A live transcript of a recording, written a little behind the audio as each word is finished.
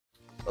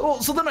Oh,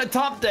 so then I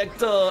top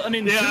decked an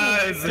Entomb.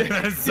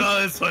 Yeah, I saw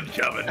this one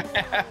coming.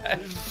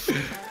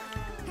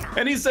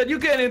 And he said, "You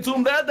can't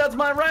entomb that. That's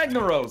my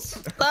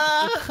Ragnaros."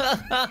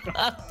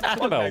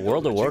 Talking about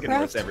World of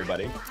Warcraft.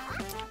 Everybody.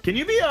 Can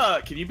you be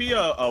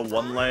a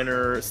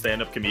one-liner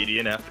stand-up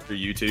comedian after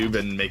YouTube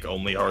and make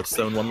only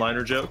Hearthstone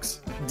one-liner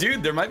jokes?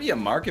 Dude, there might be a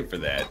market for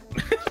that.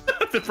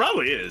 There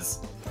probably is.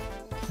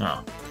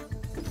 Huh.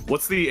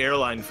 What's the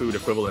airline food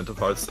equivalent of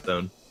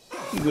Hearthstone?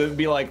 It'd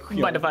be like,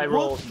 Mind if I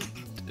roll?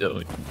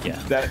 Oh,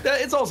 yeah. That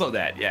it's also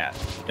that, yeah.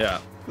 Yeah.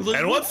 Like,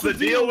 and what's the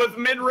deal with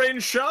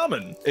mid-range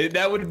shaman?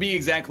 That would be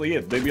exactly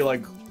it. They'd be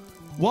like,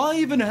 why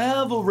even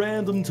have a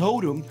random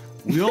totem?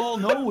 We all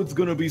know it's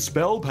gonna be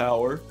spell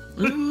power.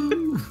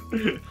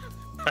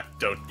 I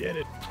don't get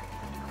it.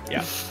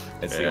 Yeah,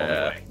 that's the only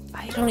way.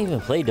 I don't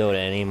even play Dota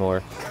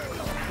anymore.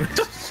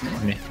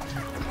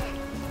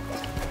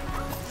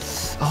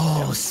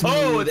 Oh,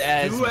 smooth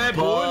as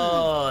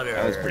butter.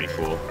 That was pretty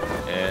cool.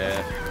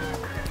 Yeah.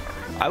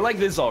 I like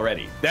this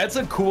already. That's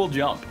a cool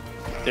jump.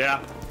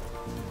 Yeah.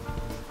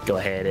 Go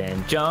ahead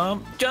and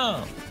jump.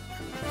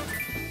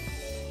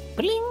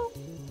 Bling.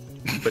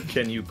 But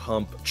can you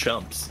pump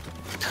chumps?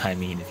 I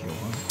mean, if you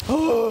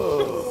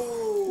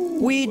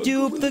want. We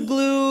dupe the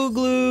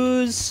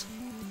glues.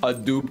 A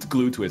duped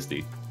glue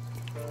twisty.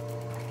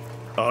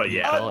 Oh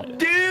yeah. A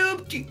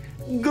duped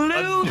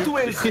glue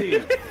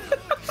twisty.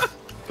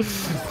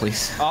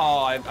 Please.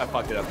 Oh, I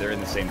fucked it up. They're in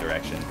the same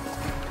direction.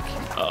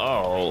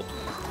 Oh.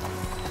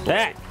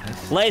 That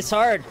lace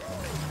hard.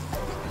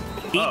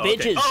 Eat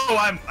bitches. Okay. Oh,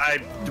 I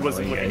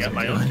wasn't looking at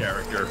my own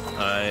character.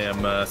 I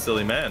am a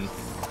silly man.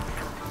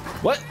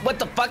 What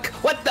the fuck?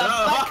 What the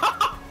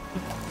fuck?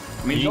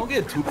 I mean, you don't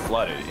get too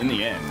flooded in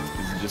the end.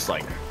 It's just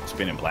like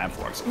spinning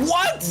platforms.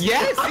 What?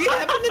 Yes, it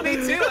happened to me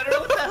too. I don't know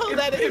what the hell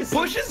that is. It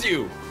pushes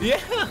you. Yeah.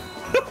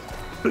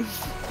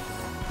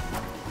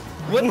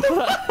 What the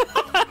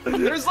fuck?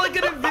 There's like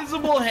an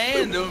invisible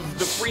hand of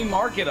the free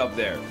market up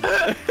there.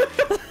 I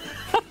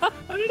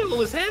don't know what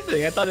was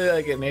happening. I thought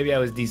maybe I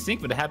was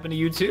desynced, but it happened to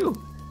you too.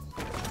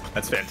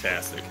 That's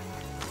fantastic.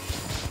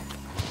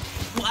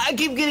 Well, I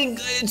keep getting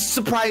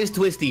surprise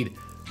twisted.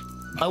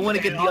 I want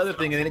to get the other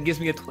thing, and then it gives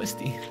me a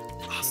twisty.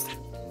 Austin.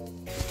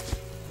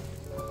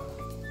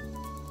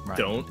 Right.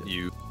 Don't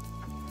you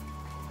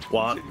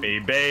want me,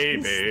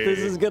 baby? This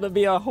is gonna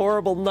be a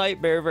horrible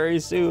nightmare very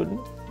soon.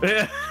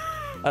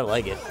 I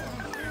like it.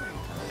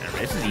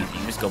 This is easy.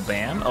 You just go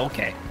bam.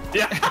 Okay.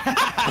 Yeah.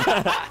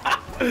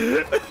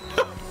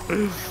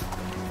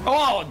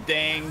 Oh,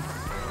 dang.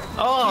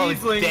 Oh,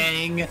 Easily.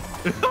 dang.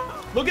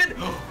 Look at,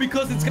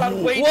 because it's got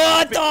weight.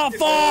 What the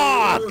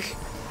fuck?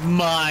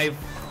 My.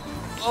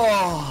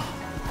 Oh.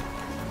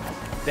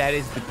 That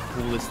is the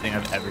coolest thing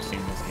I've ever seen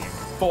in this game.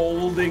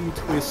 Folding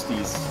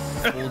twisties.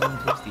 Folding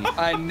twisties.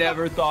 I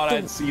never thought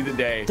I'd see the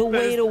day. The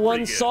way to one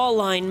good. saw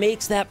line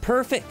makes that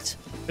perfect.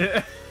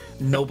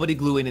 Nobody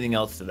glue anything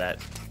else to that.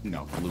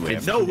 No, glue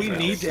It's- No, we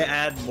need to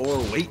add more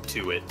weight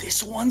to it.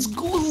 This one's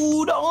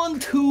glued on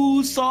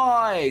two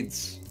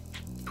sides.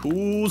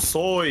 Two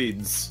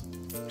sides.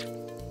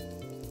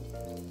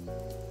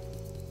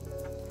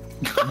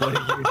 What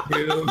are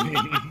you doing?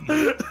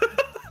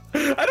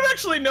 I don't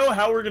actually know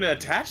how we're gonna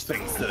attach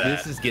things to that.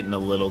 This is getting a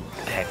little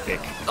hectic.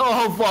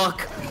 Oh,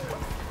 fuck.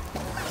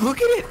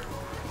 Look at it.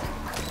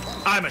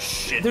 I'm a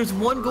shit. There's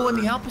one going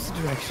the opposite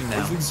direction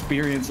now. He's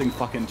experiencing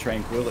fucking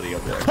tranquility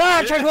up there.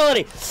 Ah,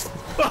 tranquility.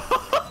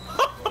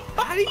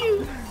 How do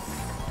you?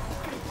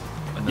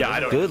 Yeah, I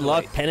don't. Good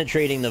luck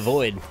penetrating the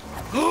void.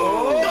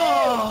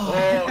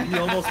 Oh, he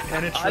almost I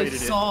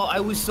penetrated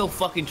it. was so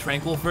fucking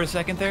tranquil for a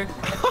second there.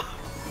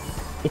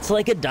 It's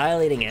like a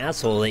dilating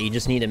asshole that you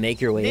just need to make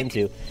your way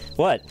into.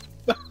 What?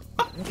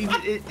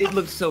 It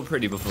looked so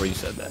pretty before you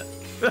said that.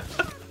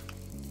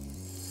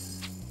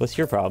 What's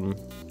your problem?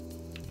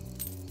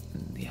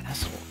 The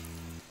asshole.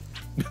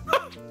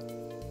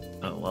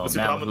 Oh well, What's the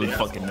now problem who with the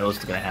fucking knows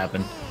what's gonna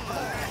happen?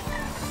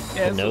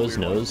 Yeah, The nose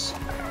knows.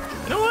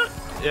 You know what?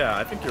 Yeah,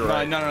 I think you're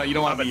right. No, you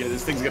don't want to be here.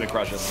 This thing's gonna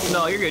crush us.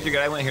 No, you're good. You're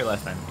good. I went here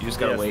last time. You just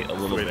gotta Yes, wait a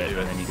little wait bit, to do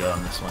and it. then you go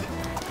on this one.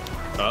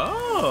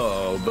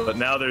 Oh, but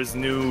now there's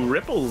new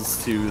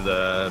ripples to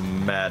the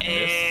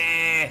madness.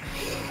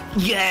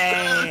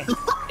 Yeah.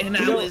 And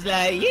I was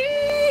like, yeah.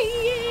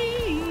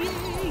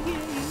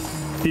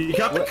 You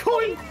got the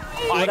coin.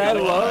 What I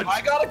love,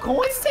 I got a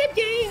coin. Said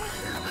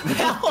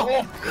yeah.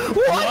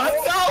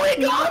 What's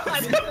going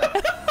on?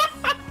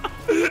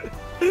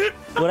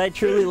 what I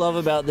truly love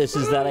about this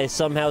is that I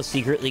somehow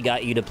secretly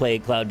got you to play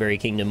Cloudberry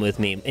Kingdom with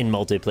me in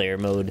multiplayer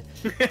mode.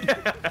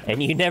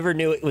 And you never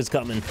knew it was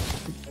coming.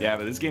 Yeah,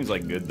 but this game's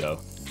like good though.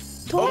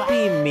 Don't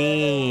be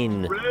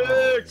mean.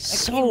 Rick.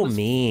 So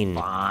mean.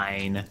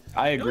 Fine.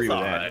 I agree with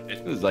alright. that.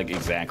 It was like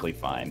exactly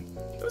fine.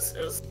 It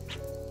was-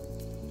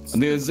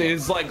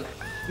 It's like,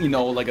 you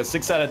know, like a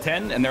 6 out of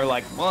 10, and they're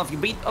like, well, if you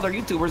beat other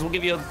YouTubers, we'll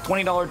give you a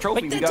 $20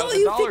 trophy. Like, You that's got all a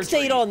you Dollar fixate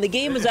Tree. on. The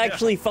game is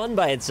actually fun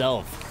by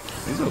itself.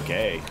 It's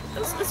okay.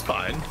 it's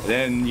fine.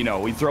 Then, you know,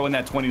 we throw in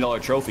that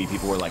 $20 trophy.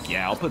 People were like,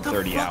 yeah, I'll put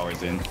 30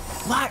 hours in.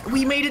 What?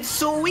 We made it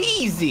so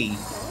easy.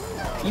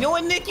 You know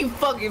what, Nick? You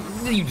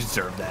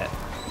deserve that.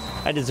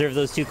 I deserve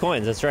those 2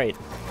 coins. That's right.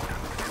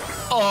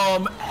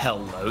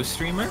 Hello,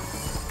 streamer.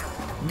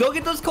 Go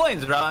get those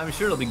coins, bro. I'm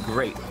sure it'll be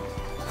great.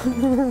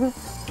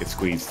 Get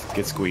squeezed.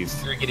 Get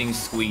squeezed. You're getting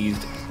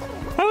squeezed.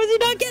 How is he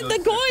not getting the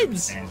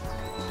coins?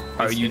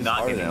 Are you not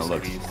harder getting than it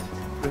looks. squeezed?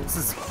 This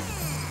is.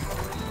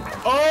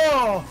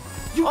 Oh!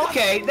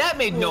 Okay, that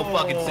made no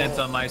fucking sense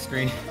on my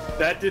screen.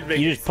 That did make.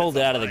 You just pulled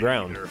it out of the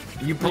ground.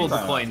 You pulled the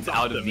coins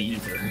out of the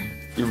ether.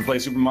 You ever play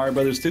Super Mario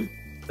Brothers 2?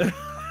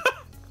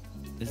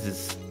 This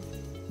is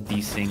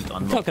desync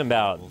on Talking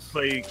about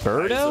Play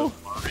Birdo?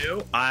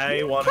 Mario.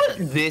 I want Put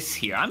this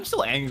here. I'm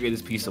still angry at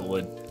this piece of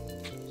wood.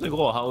 It's like,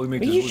 oh, how we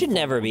make this You wood should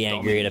never be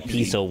angry at a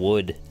piece of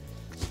wood.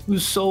 It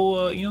was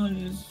so,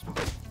 it's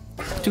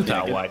 2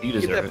 tile wide. You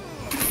deserve it.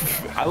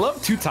 I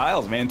love 2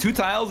 tiles, man. 2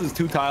 tiles is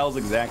 2 tiles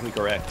exactly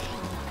correct.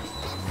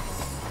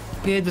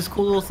 We had this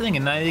cool little thing,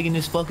 and now they can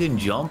just fucking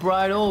jump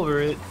right over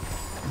it.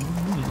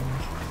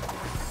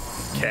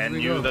 Can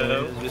you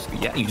though?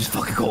 Yeah, you just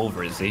fucking go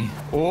over it, see?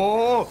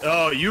 Oh!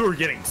 Oh, you were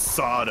getting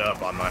sawed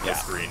up on my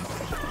screen.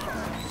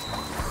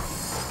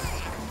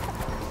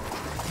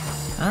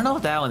 I don't know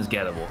if that one's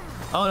gettable.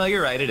 Oh no,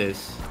 you're right, it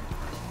is.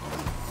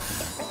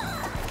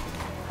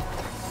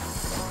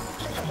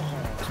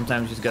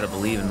 Sometimes you just gotta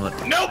believe in what.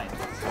 Nope.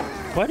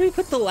 Why do we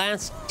put the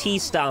last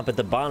T-stop at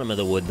the bottom of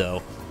the wood,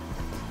 though?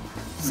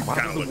 Why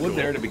Kinda was the look wood cool.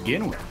 there to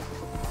begin with?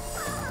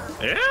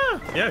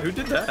 Yeah, who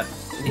did that?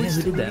 Yeah,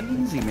 who did that?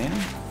 Easy, man.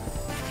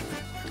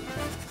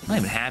 I'm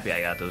not even happy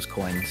I got those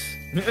coins.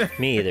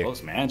 Me either.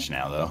 Close match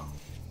now, though.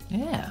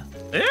 Yeah.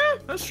 Yeah,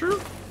 that's true.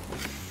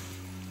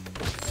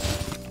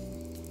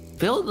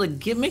 Phil,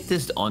 like, make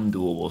this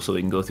undoable so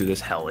we can go through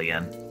this hell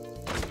again.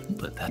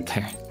 Put that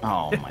there.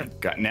 Oh my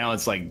god! Now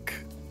it's like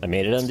I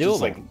made it it's just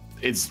undoable. like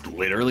it's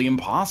literally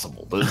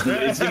impossible.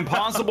 It's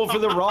impossible for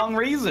the wrong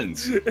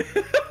reasons.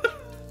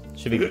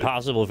 Should be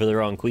possible for the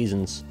wrong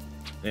Queasons.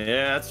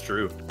 Yeah, that's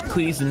true.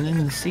 Squeezing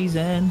in the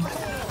season.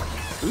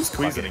 Who's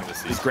squeezing this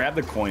Just season? grab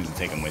the coins and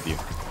take them with you.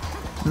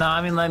 No,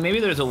 I mean, like, maybe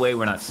there's a way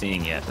we're not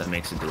seeing yet that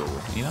makes it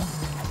doable, you know?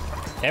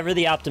 Ever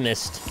the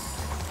optimist.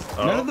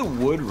 None of the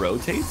wood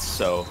rotates,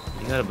 so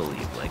You gotta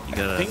believe, like, you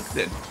gotta... I think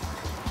that.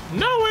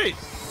 No, wait.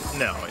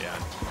 No, yeah.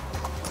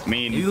 I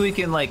mean, Maybe we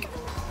can, like,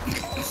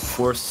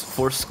 force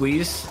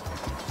squeeze?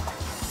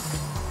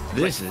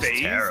 This is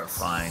phase?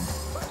 terrifying.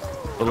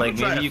 But, like,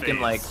 maybe you can,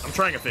 like... I'm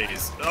trying a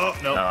phase. Oh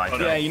no. No, I Oh,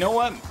 no. yeah, you know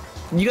what?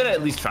 You gotta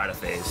at least try to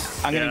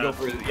phase. I'm gonna Yeah. go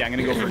for I'm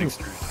gonna go for an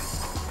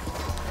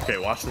extrude. Okay,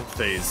 watch the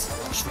phase.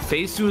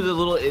 Phase through the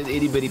little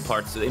itty-bitty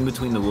parts in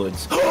between the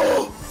woods.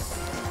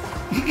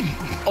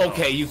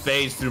 Okay, you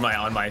phased through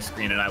on my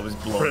screen and I was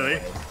blown Really?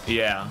 away.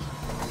 Yeah.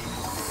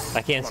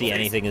 I can't see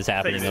anything is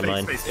happening on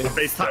mine.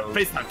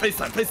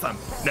 FaceTime.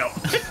 No.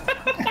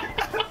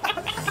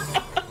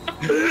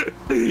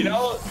 You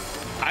know,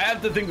 I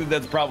have to think that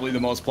that's probably the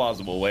most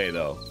plausible way,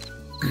 though.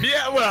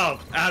 Yeah, well,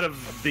 out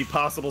of the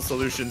possible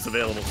solutions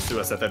available to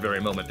us at that very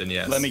moment, then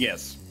yes. Let me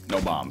guess. No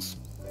bombs.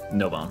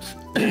 No bombs.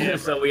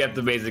 So we have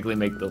to basically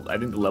make I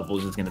think the level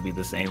is just gonna be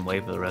the same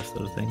way for the rest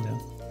of the thing now.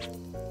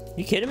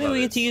 You kidding me?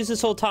 We get to use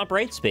this whole top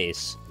right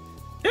space.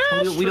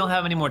 Yeah, We don't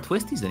have any more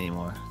twisties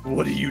anymore.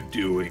 What are you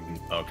doing?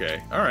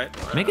 Okay, all right.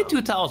 Make it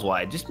 2 tiles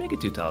wide. Just make it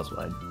 2 tiles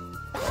wide.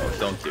 Oh,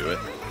 don't do it.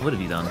 What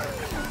have you done?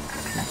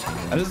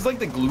 And this is like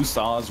the glue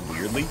saws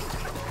weirdly.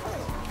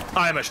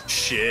 I'm a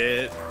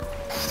shit.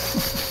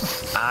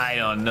 I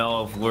don't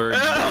know if we're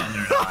done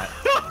or not.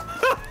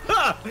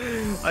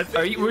 I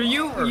think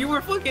You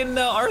were fucking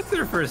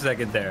Arthur for a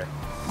second there.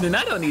 Then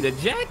I don't need a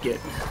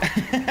jacket.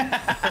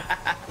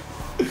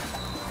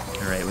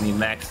 All right, we need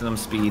maximum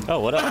speed. Oh,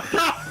 what up?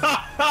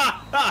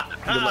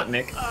 Good luck,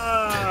 Nick.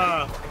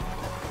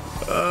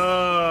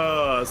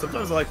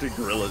 Sometimes I like the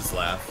gorillas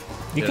laugh.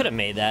 You could have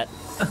made that.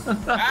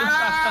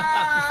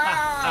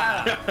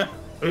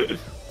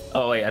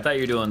 Oh wait, I thought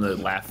you were doing the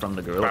laugh from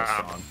the gorilla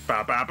song.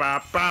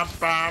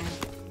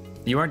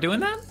 You weren't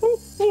doing that?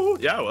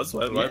 Yeah, I was.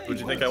 What would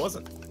you think I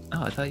wasn't?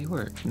 Oh, I thought you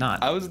were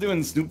not. I was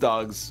doing Snoop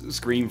Dogg's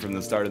scream from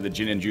the start of the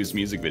Gin and Juice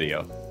music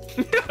video.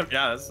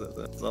 Yeah, that's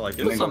all I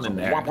Put can. something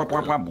there.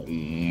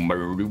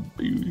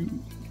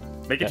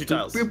 Make it 2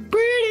 tiles. Yeah,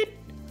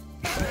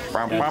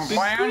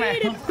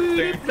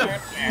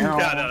 no,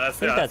 I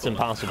think that's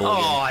impossible. Oh,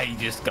 again. I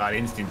just got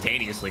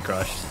instantaneously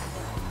crushed.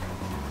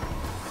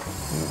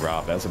 Ooh,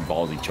 Rob, that's a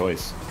ballsy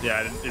choice.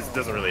 Yeah, it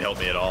doesn't really help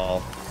me at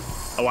all.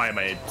 Why am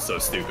I so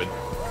stupid?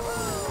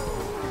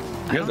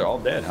 You guys are all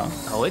dead, huh?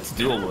 Oh, it's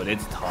doable, but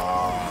it's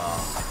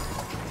tough.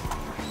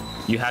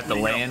 You have to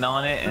land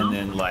on it and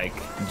then like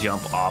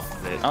jump off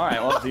of it. All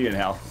right, well, see you in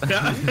hell. I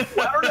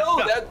don't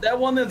know. That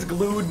one that's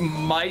glued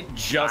might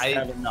just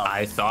have enough.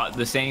 I thought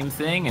the same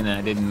thing and then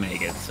I didn't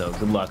make it. So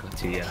good luck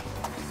to you.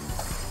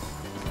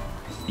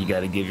 You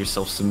gotta give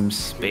yourself some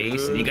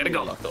space and you gotta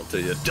go. I'll tell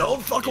you.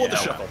 Don't fuck with the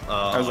Yeah, shuffle.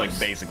 That was like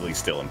basically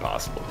still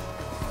impossible.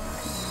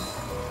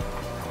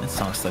 That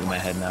song's stuck in my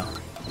head now.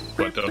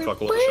 But don't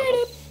fuck with the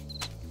shuffle.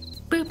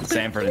 The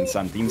Sanford and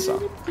Son theme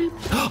song.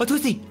 Oh,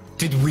 Twisty!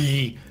 Did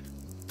we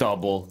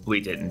Double.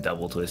 We didn't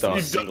double twist. Oh,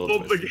 You single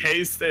doubled the twist.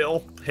 hay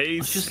stale. Hay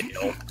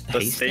stale. The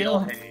Hay stale stale?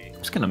 hay. I'm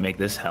just gonna make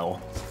this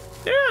hell.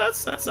 Yeah, that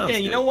sounds Yeah,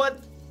 you good. know what?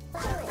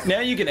 Now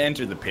you can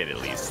enter the pit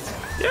at least.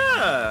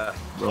 Yeah.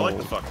 I like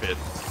the fuck pit.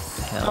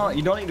 Oh,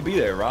 you don't need to be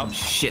there, Rob.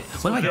 Shit.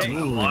 What am I I don't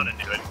doing? want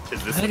to do it.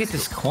 Is this How to get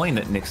this coin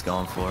that Nick's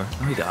going for?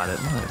 Oh, we got it.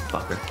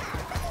 Motherfucker.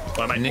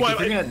 Why am I, Nick, why if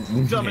am you're I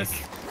gonna-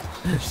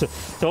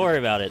 dumbest? Don't worry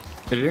about it.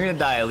 If you're gonna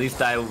die, at least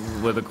die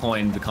with a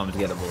coin becomes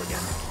gettable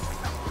again.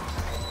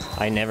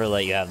 I never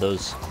let you have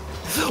those.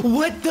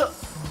 What the?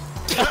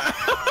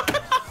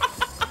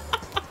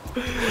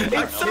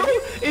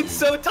 It's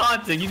so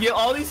taunting. You get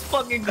all these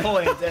fucking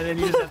coins and then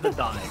you just have to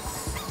die.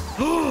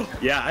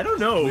 Yeah, I don't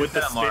know. With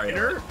the that Mario.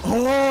 spinner,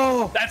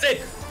 oh, That's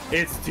it.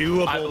 it's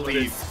doable, I but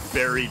believe. it's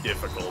very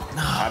difficult.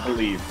 I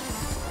believe.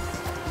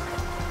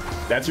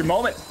 That's your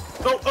moment.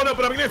 Oh no,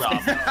 but I'm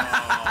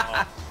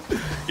gonna.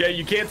 Yeah,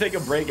 you can't take a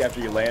break after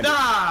you land.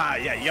 Ah,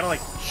 yeah, you gotta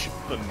like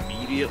jump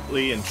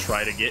immediately and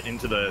try to get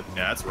into the.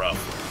 Yeah, that's rough.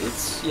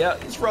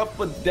 It's rough,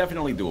 but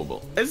definitely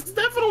doable. It's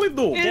definitely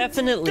doable.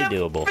 Definitely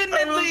doable.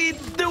 Definitely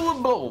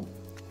doable.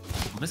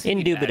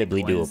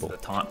 Indubitably Coins, doable. The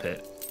taunt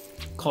pit.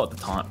 Call it the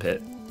taunt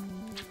pit.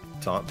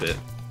 Taunt pit.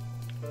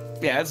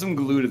 Yeah, add some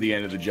glue to the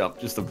end of the jump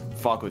just to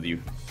fuck with you.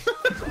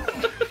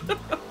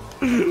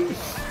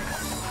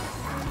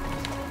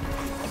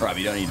 Rob,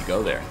 you don't need to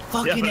go there. Yeah,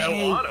 Fucking but I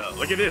A. wanna.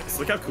 Look at this.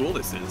 Look how cool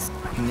this is.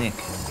 Nick.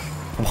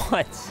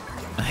 What?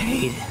 I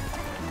hate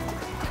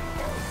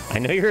it. I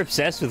know you're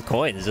obsessed with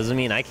coins. Doesn't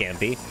mean I can't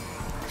be.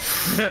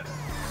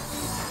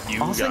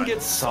 You Austin got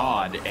gets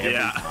sawed every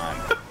Yeah.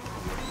 time.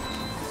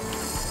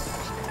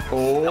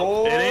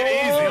 Oh, It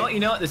ain't easy. You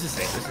know what? This is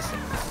safe. This is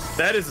safe.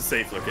 That is a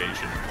safe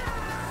location.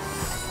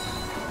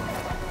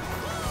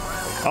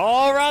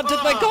 Oh, Rob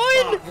took my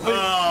coin!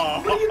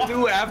 Oh. What do you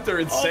do after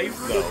it's safe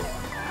though?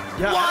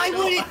 Yeah, Why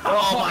would it?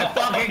 Oh my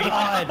fucking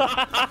god!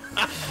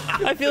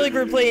 I feel like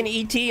we're playing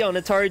ET on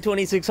Atari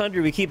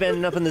 2600. We keep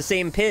ending up in the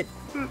same pit.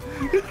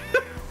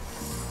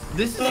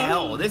 This is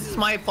hell. This is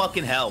my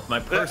fucking hell. My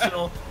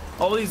personal.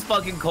 All these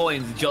fucking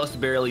coins just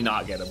barely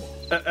not gettable.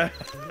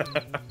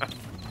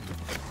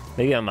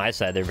 Maybe on my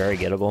side, they're very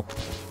gettable.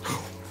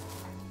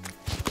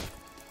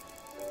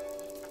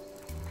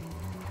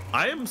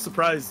 I am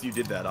surprised you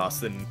did that,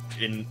 Austin.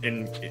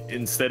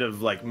 Instead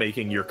of like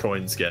making your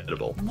coins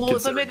gettable. Well,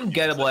 if I make them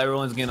gettable,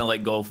 everyone's gonna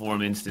like go for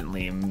them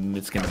instantly, and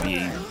it's gonna be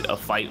a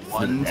fight.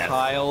 One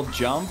tile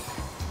jump.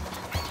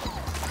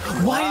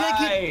 Why did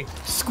I get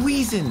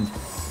squeezing?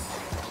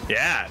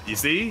 Yeah, you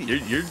see,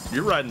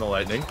 you're riding the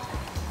lightning.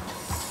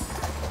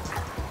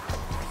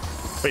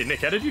 Wait,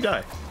 Nick, how did you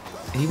die?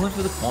 He went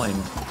for the coin,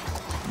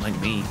 like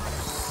me.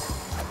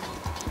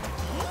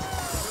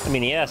 I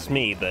mean, he asked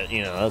me, but,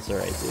 you know, that's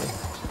alright,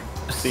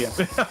 too. See ya.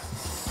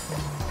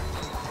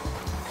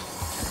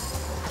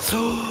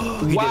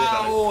 We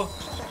Wow.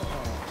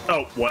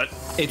 Oh, what?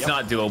 It's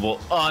not doable.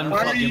 Are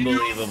Unfucking you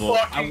believable.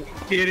 fucking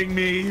kidding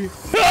me?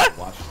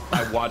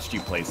 I watched you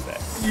place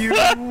that. You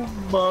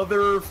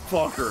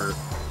motherfucker.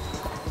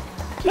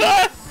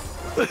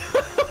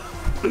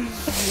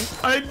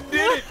 I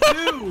did it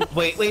too.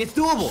 Wait, it's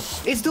doable.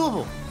 It's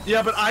doable.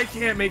 Yeah, but I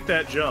can't make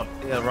that jump.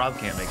 Yeah, Rob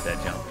can't make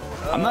that jump.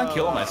 I'm not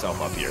killing myself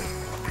up here.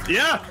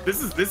 Yeah,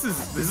 this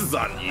is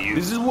on you.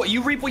 This is what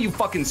you reap what you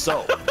fucking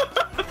sow.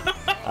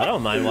 I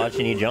don't mind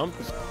watching you jump.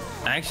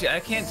 Actually, I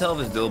can't tell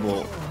if it's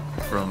doable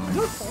from.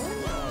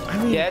 I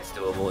mean, yeah, it's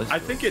doable. It's I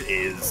think it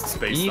is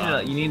based you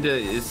on. need to.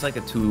 It's like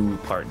a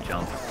 2-part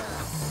jump.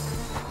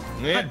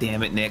 Yeah, God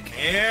damn it, Nick.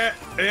 yeah,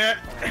 yeah.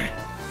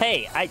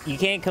 Hey, you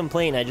can't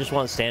complain. I just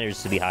want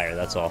standards to be higher,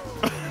 that's all.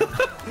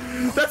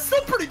 That's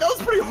still pretty. That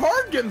was pretty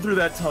hard getting through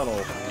that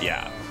tunnel.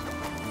 Yeah.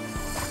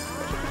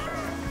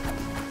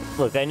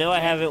 Look, I know I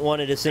haven't won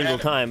it a single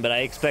time, but I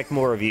expect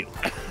more of you.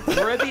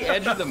 We're at the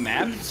edge of the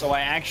map, so I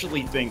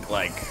actually think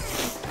like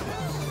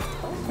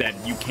that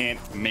you can't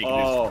make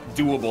this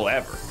doable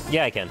ever.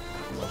 Yeah, I can.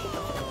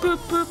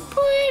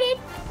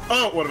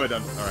 Oh, what have I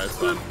done? All right, it's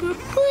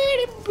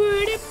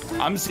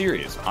fine. I'm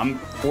serious. I'm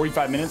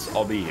 45 minutes.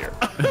 I'll be here.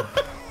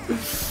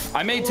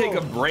 I may take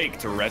a break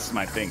to rest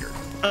my finger.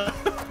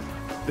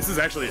 This is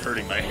actually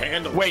hurting my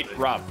hand. Wait,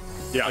 Rob.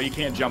 Yeah, you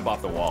can't jump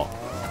off the wall.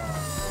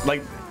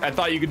 Like, I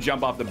thought you could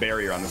jump off the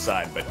barrier on the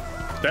side, but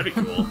That'd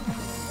be cool.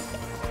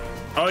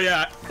 Oh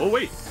yeah. Oh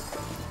wait.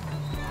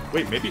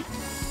 Wait, maybe.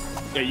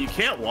 Yeah, you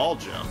can't wall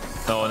jump.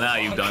 Oh, now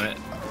you've done it.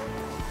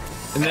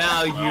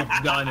 Now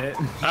you've done it.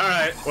 All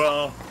right.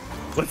 Well,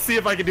 let's see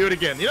if I can do it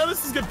again. You know,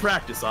 this is good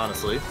practice,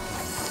 honestly.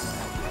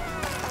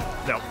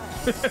 No.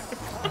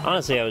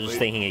 Honestly, I was just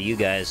thinking of you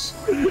guys.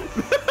 you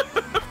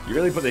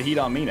really put the heat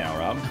on me now,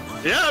 Rob.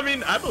 Yeah, I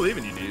mean, I believe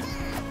in you, dude.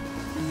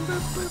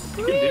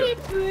 You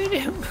can do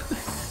it.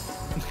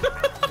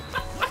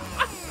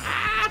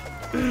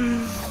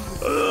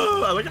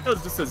 I like how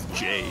it just says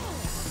J.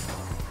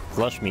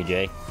 Flush me,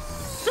 Jay.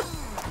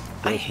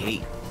 I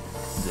hate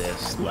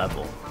this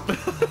level.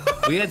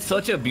 We had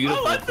such a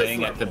beautiful I like this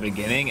thing at the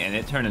beginning, and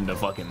it turned into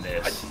fucking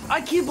this.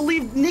 I can't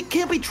believe Nick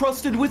can't be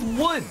trusted with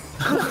wood.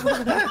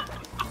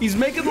 He's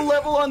making the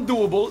level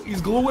undoable. He's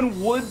gluing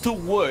wood to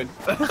wood.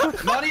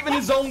 Not even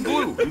his own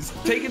glue. He's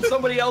taking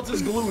somebody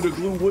else's glue to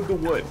glue wood to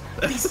wood.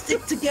 They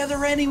stick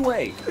together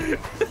anyway.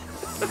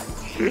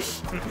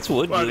 It's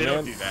wood Well, glue, they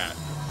don't man. do that.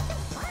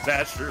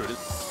 That's true.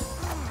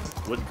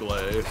 Wood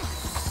glue.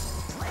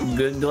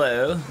 Good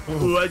glow.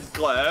 Wood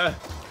glue.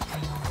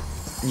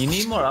 You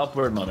need more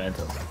upward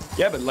momentum.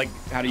 Yeah, but like,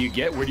 how do you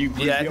get? Where do you?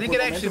 Yeah, I think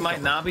it actually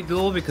might not be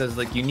dual because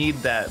like you need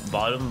that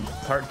bottom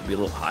part to be a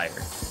little higher.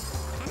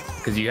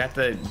 Because you have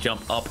to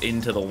jump up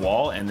into the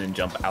wall and then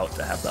jump out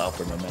to have the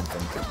upward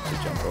momentum to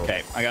jump over.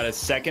 Okay, I got a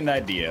second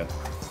idea.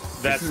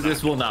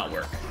 This will not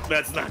work.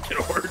 That's not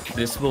gonna work.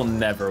 This will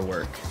never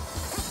work.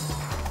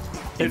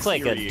 It's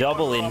like a theory.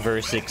 double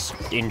inverse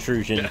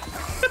intrusion.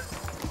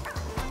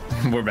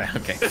 We're back.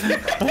 Okay.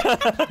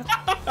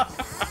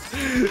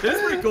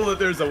 It's pretty cool that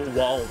there's a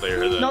wall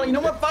there. Though. No, you know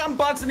what? I'm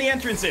boxing the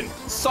entrance in.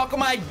 Suck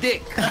my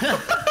dick.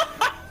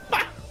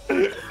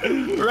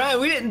 Right,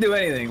 we didn't do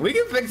anything. We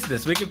can fix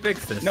this. We can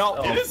fix this. No,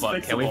 oh, it is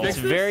fuck. Can we fixable. fix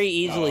It's this? very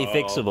easily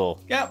fixable.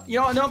 Yeah, you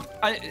know, no,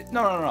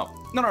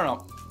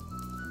 no.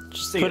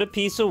 Just put a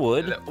piece of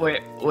wood.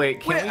 Wait. Can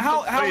Wait, we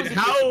how Wait, is it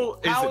how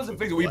fixable? is How it is it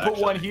fixable? We put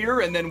fixable, one here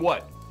and then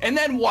what? And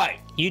then what?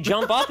 You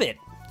jump up it.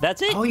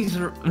 That's it. Oh,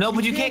 no,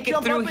 but you can't get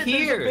jump through up it, there's a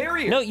here.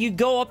 barrier. No, you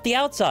go up the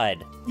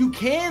outside. You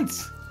can't.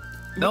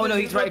 No,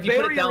 he's right. If you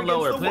put it down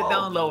lower, put it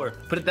down lower. lower.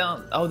 Put it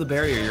down. Oh, the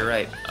barrier. You're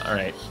right. All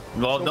right.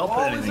 Well, don't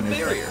put anything. Is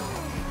a barrier.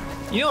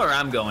 You know where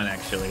I'm going,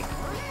 actually.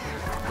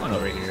 I'm going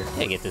over here.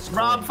 Hey, get this.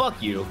 Rob, coin.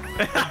 fuck you.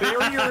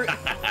 The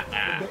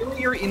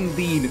barrier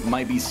indeed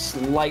might be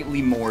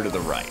slightly more to the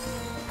right.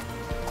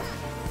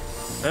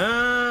 Where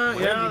Yeah, have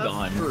you that's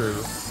gone?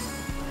 true.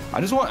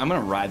 I'm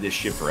gonna ride this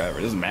shit forever.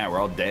 It doesn't matter. We're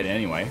all dead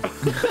anyway.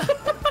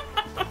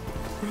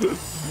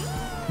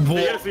 You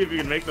gotta see if you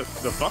can make the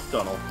fuck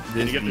tunnel.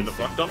 Did you get through the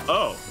fuck tunnel?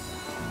 Oh.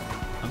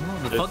 Oh,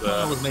 the fuck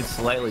tunnel was made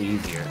slightly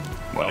easier.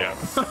 Well, Yeah.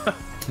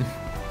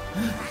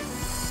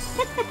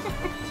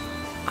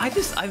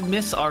 I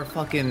miss our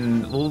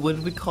fucking, what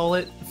did we call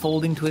it?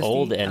 Folding twisty?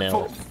 Old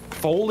NL.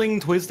 folding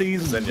twisties,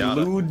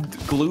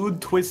 Zenyatta. glued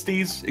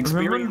twisties,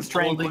 experience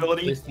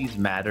tranquility. Twisties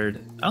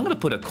mattered. I'm gonna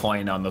put a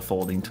coin on the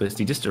folding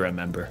twisty just to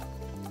remember.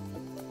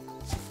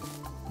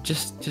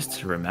 Just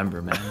to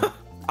remember, man.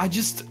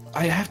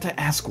 I have to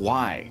ask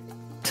why.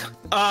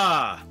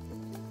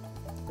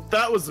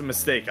 That was a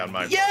mistake on my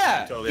part.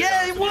 Yeah, Totally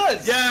yeah, honest it with you.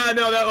 was. Yeah,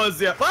 no, that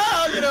was, yeah.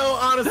 Well, you know,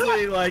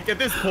 honestly, like, at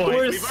this point,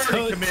 We're we've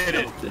already so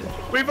committed. tilted.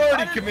 We've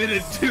already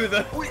committed to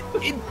the...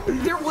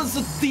 There was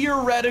a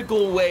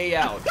theoretical way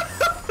out,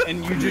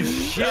 and you just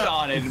shit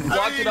on it and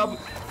blocked it up.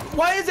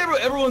 Why is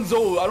everyone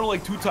so, I don't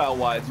like 2-tile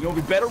wides, you know,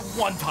 it'd be better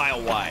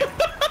 1-tile wide.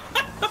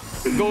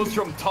 It goes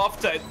from tough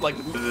to, like,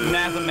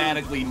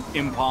 mathematically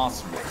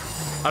impossible.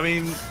 I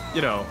mean,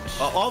 you know,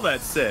 all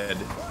that said,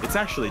 it's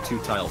actually 2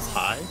 tiles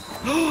high.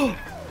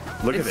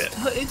 Look at it.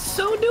 It's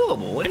so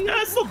doable. What do you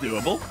Yeah, it's still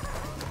doable.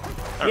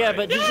 All Yeah, right.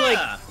 but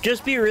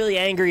just be really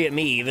angry at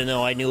me, even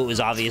though I knew it was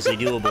obviously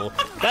doable.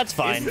 That's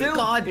fine.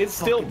 It's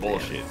still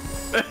bullshit.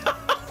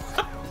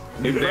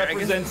 It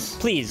represents...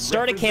 Please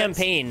start a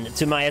campaign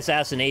to my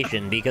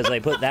assassination because I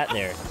put that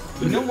there.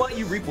 You know what?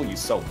 You reap what you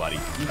sow, buddy.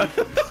 You reap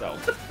what you sow.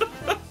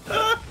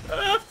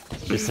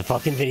 Just a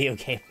fucking video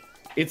game.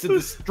 It's a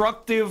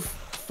destructive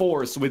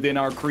force within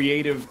our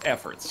creative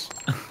efforts.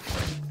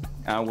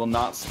 I will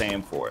not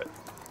stand for it.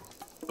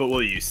 But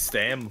will you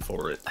stand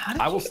for it?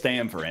 I will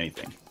stand for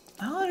anything.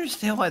 I don't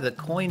understand why the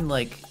coin,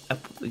 like,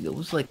 it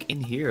was, like,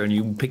 in here and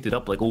you picked it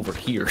up, like, over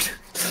here.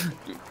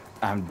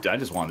 I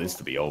just want this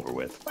to be over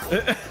with.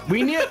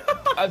 We need...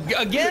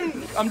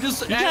 again, I'm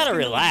just You gotta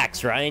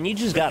relax, Ryan. You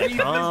just gotta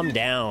calm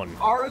down.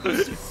 Article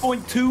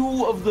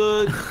 6.2 of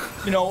the,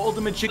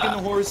 Ultimate Chicken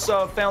Horse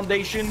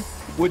Foundation,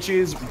 which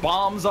is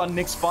bombs on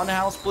Nick's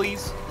Funhouse,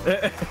 please.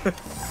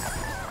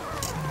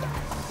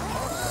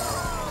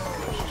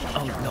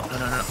 Oh, no.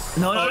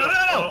 No.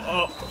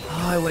 Oh. Oh,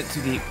 I went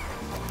too deep.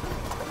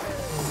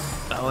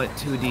 Oh,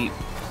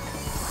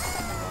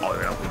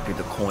 yeah, we did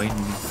the coin.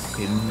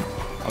 Fucking...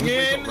 I'm just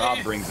waiting until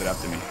Rob brings it up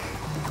to me.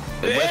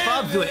 If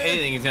Bob's doing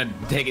anything, he's gonna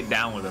take it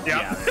down with him.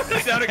 Yeah.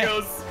 Down it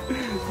goes.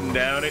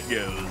 Down it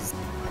goes.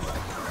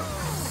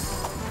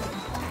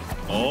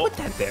 Oh, Put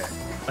that there.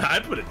 I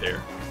put it there.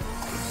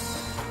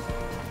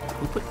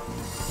 Who put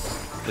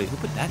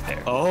that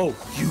there? Oh,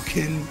 you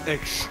can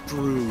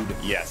extrude.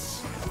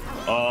 Yes.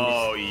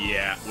 Oh,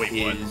 yeah. Wait,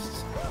 what?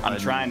 I'm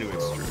trying to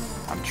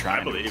extrude. I'm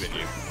trying I believe in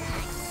you.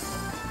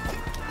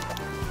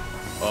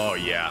 Oh,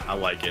 yeah. I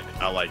like it.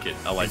 I like it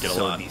a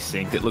so lot.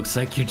 desynced. It looks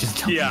like you're just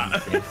dumping Yeah. the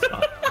same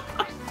stuff.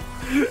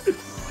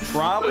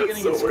 Probably gonna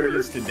So get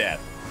squeezed to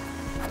death.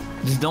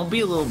 Just don't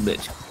be a little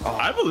bitch.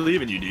 I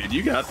believe in you, dude.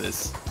 You got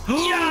this.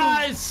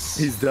 Yes!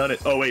 He's done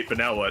it. Oh, wait, but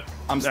now what?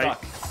 I'm Now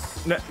stuck.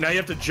 Now you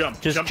have to jump.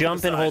 Just to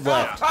jump the and side. hold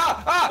left.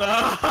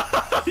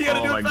 You gotta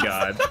Oh do my it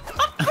fast. god.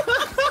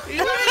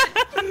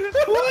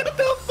 What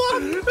the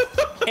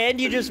fuck? And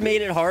you just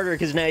made it harder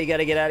because now you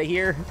gotta get out of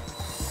here.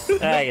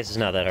 I guess it's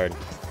not that hard.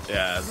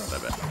 Yeah, it's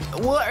not that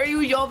bad. What are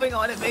you jumping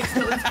on? It makes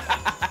no sense.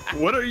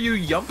 What are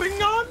you jumping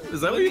on?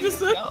 Is that what you just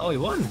said? Oh, he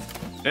won.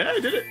 Yeah, I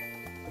did it.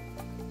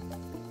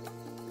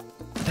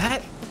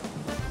 That.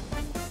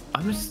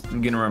 I'm just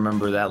gonna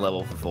remember that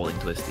level for folding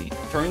twisty.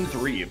 Turn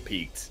 3, it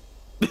peaked.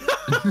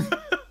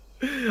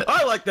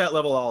 I like that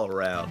level all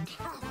around.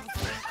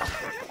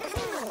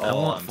 I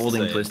want I'm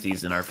folding saying.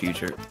 twisties in our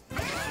future.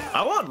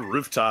 I want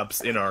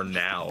rooftops in our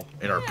now,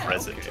 in our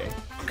present.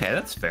 Okay,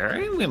 that's fair.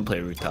 We haven't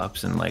played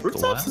rooftops in like a while.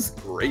 Rooftops is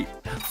great.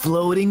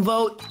 Floating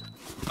vote.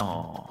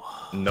 Oh.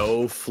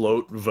 No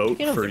float vote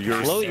You for gotta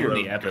your float your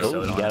throat. The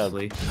episode, you gotta-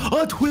 honestly.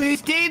 Oh,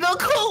 Twisty the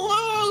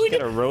code!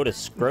 Get a row to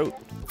scrote.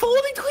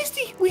 Folding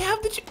Twisty! We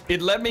have the...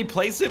 It let me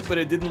place it, but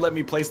it didn't let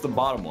me place the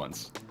bottom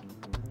ones.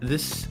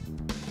 This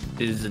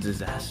is a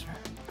disaster.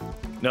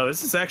 No,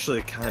 this is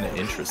actually kind of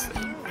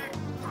interesting.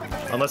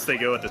 Unless they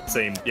go at the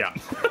same, yeah.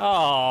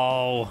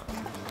 Oh.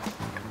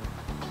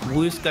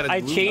 We just gotta I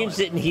glue changed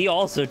on it and he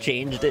also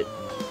changed it.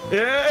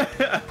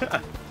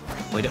 Yeah.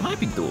 Wait, it might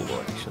be doable,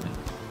 actually.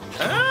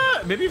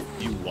 Maybe if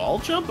you wall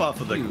jump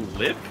off of the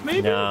lip,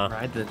 maybe? Nah.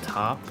 Ride the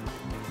top.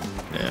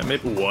 Yeah,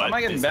 maybe what Why am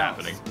I getting is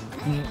bounced?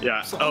 happening?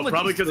 Yeah, So oh, much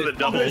probably because of the is-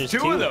 double. There's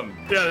two of them.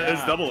 Yeah,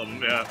 there's double of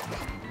them, yeah.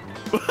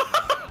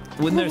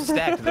 When they're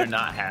stacked, they're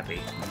not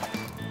happy.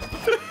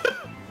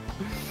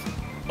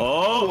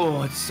 Oh,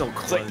 Oh, it's so It's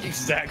close. like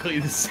exactly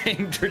the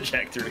same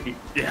trajectory.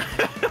 yeah.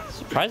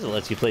 Surprised it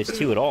lets you place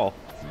 2 at all.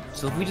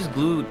 So if we just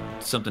glue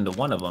something to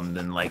one of them,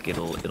 then like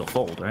it'll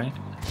fold, right?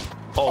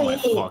 Oh my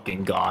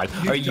fucking god!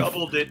 Are you?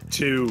 Doubled it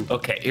too.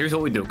 Okay, here's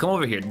what we do. Come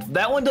over here.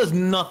 That one does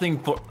nothing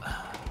for.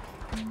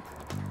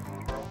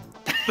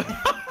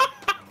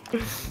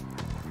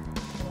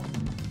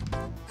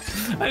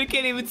 I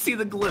can't even see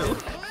the glue.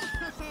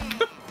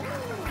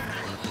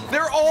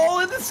 They're all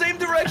in the same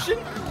direction.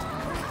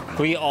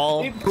 We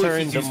all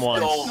turned them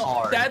once.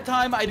 hard. That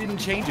time I didn't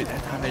change it.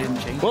 That time I didn't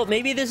change it. Well,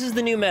 maybe this is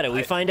the new meta.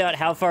 We find out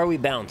how far we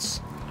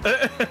bounce.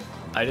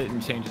 I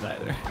didn't change it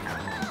either.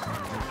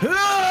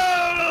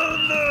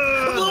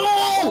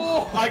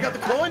 Oh, I got the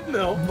coin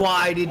though.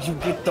 Why did you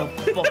get the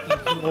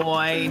fucking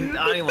coin?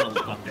 I don't even want to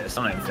look at this.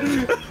 I'm not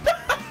even finished.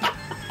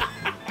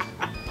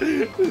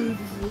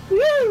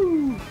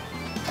 Woo!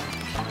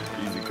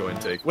 Easy coin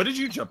take. What did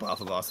you jump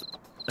off of, Austin?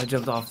 I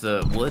jumped off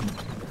the wood.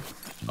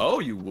 Oh,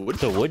 you wood.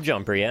 The wood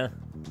jumper, yeah.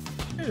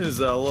 There's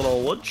a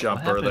little wood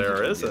jumper happened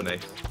there, to isn't he?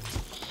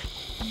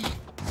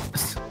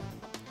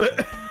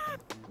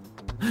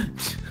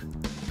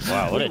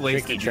 Wow, what a We tricky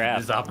wasted trap.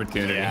 This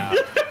opportunity. Yeah.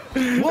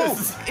 Whoa!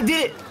 It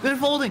did it! They're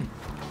folding.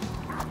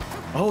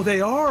 Oh,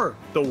 they are.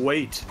 The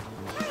weight.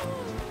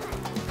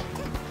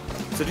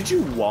 So did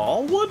you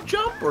wall wood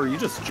jump or you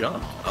just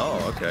jumped?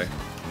 Oh, okay.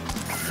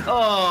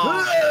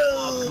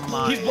 Oh,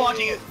 my. He's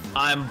blocking it.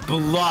 I'm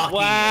blocking.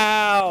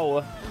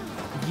 Wow.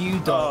 You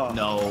don't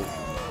know.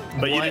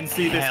 But you What didn't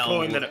see this hell?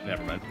 coin that.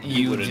 Never mind.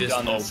 You would have just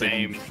done the opened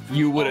same.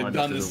 You would have onto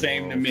done the the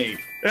same to wall. me.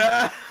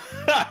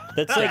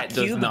 That's like That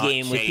does Cube not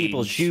game with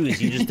people's change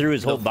shoes. You just threw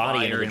his whole the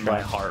body into fire the in my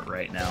trap. heart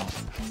right now.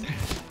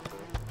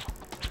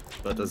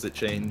 But does it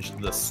change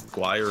the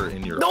squire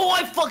in your? No,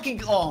 I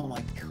fucking. Oh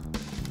my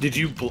god. Did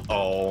you?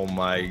 Oh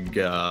my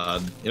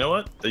god. You know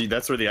what?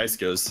 That's where the ice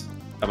goes.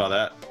 How about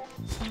that?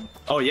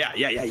 Oh yeah.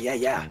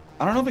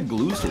 I don't know if it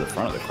glues to the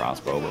front of the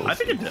crossbow, but I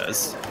think it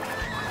does.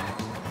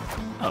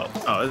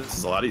 Oh, this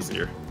is a lot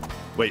easier.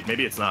 Wait,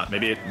 maybe it's not.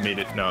 Maybe it made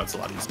it. No, it's a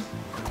lot easier.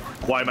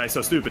 Why am I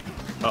so stupid?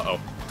 Uh-oh.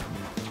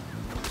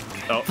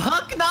 Oh.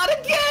 Fuck, not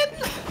again!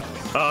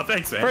 Oh,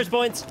 thanks, man. First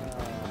points.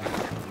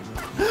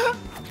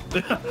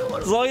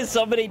 As long as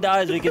somebody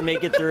dies, we can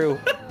make it through.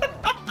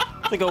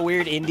 It's like a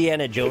weird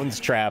Indiana Jones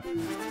trap.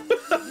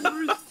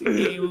 Worst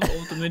game of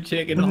Ultimate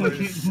Chicken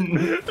Horse.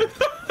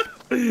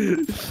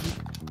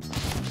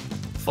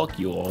 Fuck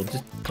you all,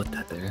 just put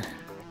that there.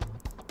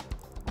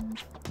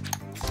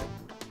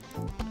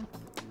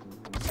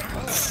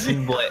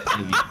 What?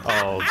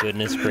 Oh,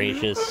 goodness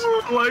gracious.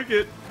 I don't like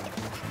it.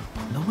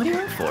 Nobody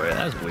went for it,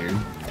 that was weird.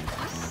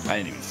 I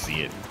didn't even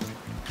see it.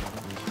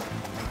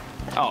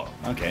 Oh,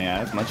 okay, yeah,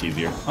 that's much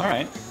easier. All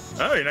right.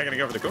 Oh, you're not gonna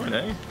go for the coin,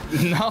 eh?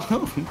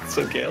 No, it's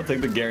okay. I'll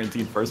take the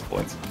guaranteed first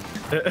points.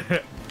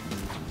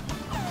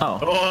 Oh.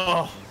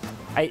 Oh,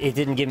 It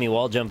didn't give me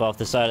wall jump off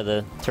the side of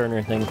the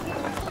Turner thing.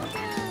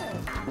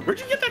 where'd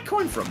you get that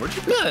coin from? Where'd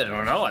you? I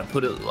don't know, I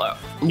put it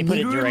He put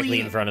it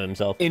directly in front of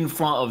himself. in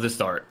front of the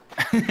start.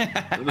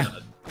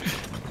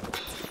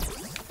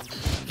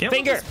 Can't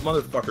Finger. let this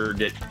motherfucker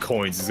get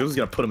coins. He's just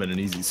gonna put them in an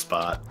easy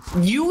spot.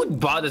 You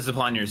brought this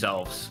upon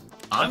yourselves.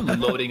 I'm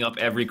loading up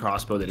every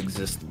crossbow that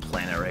exists on the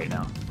planet right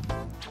now.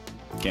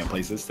 Can't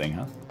place this thing,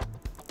 huh?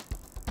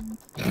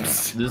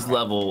 This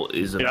level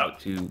is about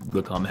to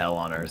become hell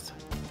on earth.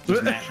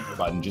 Just mashing the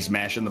button. Just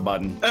mashing the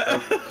button.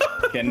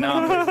 Okay, no.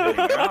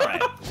 All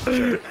right.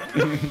 Sure.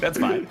 That's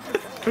fine.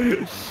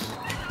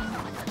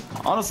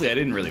 Honestly, I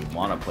didn't really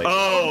want to play.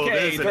 Oh,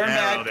 okay, there's an turn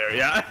arrow back. there.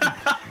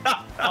 Yeah.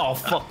 Oh,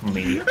 fuck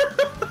me. Oh,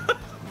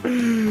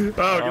 good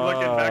luck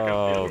getting back up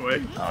the other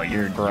way. Oh,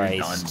 you're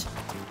Christ.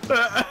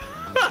 done.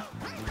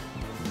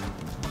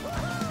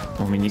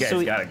 Oh, mean, you guys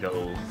So- gotta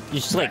go. You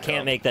just like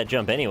can't make that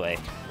jump anyway.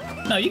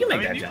 No, you can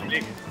make that you jump. can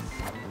make it.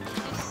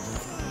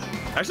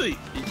 Actually,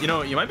 you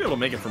know, you might be able to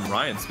make it from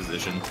Ryan's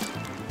position.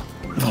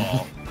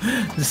 Oh.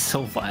 This is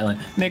so violent.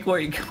 Nick, where are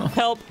you going?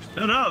 Help!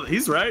 No,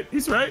 he's right.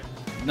 He's right.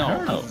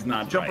 No, No. this is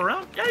not Jump right.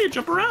 around. Yeah, you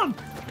jump around.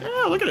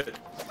 Yeah, look at it.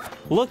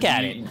 Look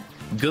at it.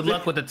 Good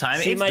luck with the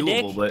timing. See It's my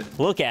doable, dick? but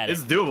Look at it.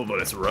 It's doable, but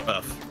it's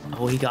rough.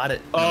 oh, he got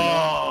it.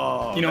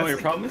 Oh. You know what your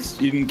that's problem is?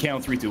 You didn't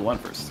count 3, 2, 1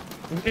 first.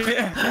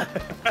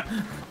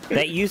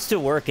 That used to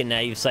work, and now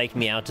you've psyched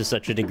me out to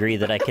such a degree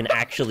that I can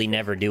actually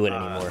never do it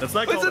anymore. That's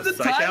not But called a the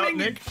psych out, timing,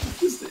 Nick.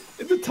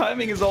 the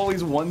timing is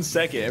always 1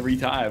 second every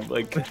time.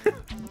 Like,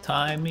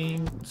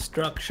 Timing,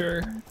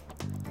 structure.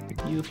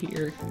 You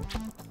here?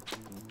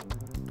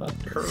 Fuck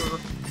her.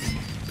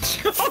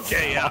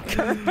 Okay, yeah.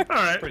 All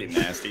right. pretty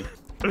nasty.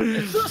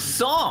 It's a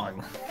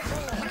song.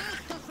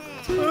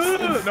 No,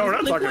 we're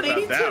not Like talking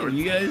about that. 182,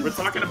 you guys. We're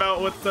talking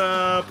about with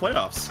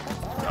playoffs.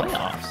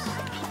 Playoffs.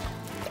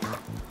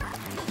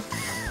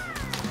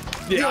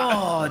 Yeah.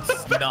 Oh,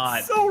 it's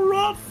not. So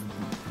rough.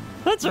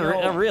 That's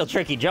a real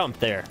tricky jump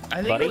there, I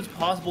think buddy. it was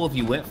possible if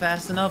you went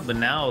fast enough, but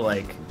now,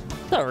 like,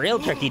 That's a real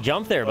tricky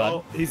jump there, bud.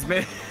 Oh, he's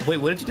made. wait,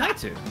 what did you die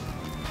to?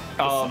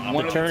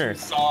 One of Turner. the two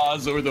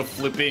saws or the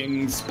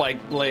flipping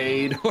spike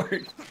blade or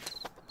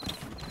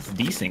It's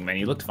decent, man.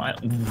 You looked fine.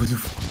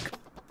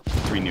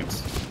 3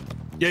 nukes.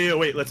 Yeah,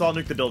 wait. Let's all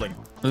nuke the building.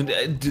 Dude,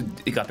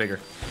 it got bigger.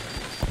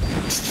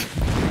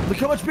 Look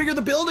how much bigger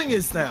the building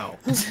is now.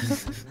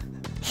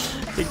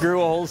 It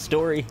grew a whole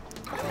story.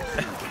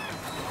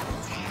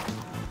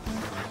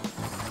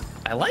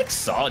 I like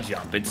saw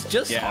jump. It's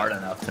just Yeah. hard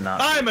enough to not.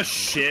 I'm a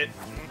shit.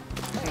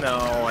 No,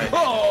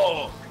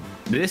 Oh!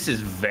 This is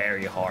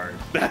very hard.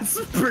 that's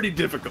pretty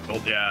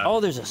difficult. Yeah. Oh,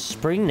 there's a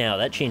spring now.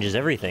 That changes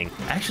everything.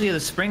 Actually, the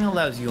spring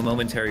allows you a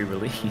momentary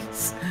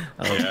release.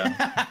 Oh,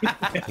 Yeah.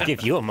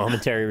 Give you a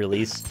momentary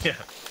release. Yeah.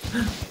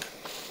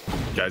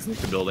 Guys, nuke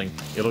the building.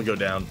 It'll go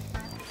down.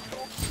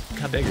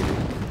 got bigger.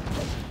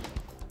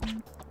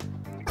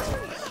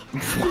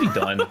 We'll be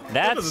done.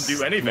 That's doesn't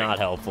do anything. not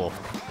helpful.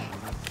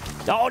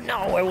 Oh no,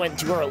 I went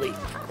too early.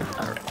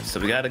 Alright, so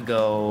we gotta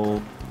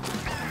go.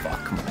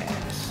 Fuck my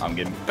ass. I'm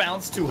getting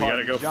bounced too We hard.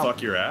 gotta go Jump.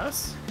 fuck your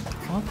ass.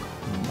 Fuck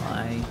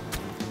my.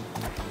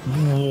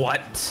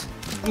 What?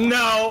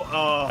 No.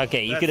 Oh,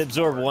 Okay, you that's- could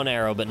absorb 1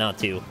 arrow, but not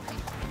 2.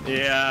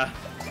 Yeah.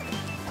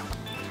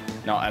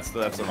 No, that's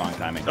the wrong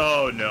timing.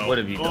 Oh no. What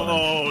have you done?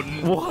 Oh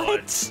no.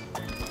 What?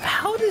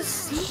 How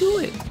does he do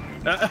it?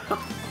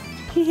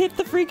 He hit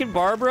the freaking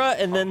Barbara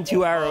and then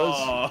 2 arrows.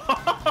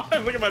 Oh.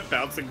 Look at my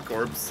bouncing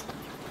corpse.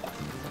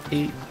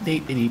 I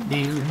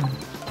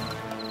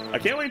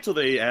can't wait till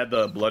they add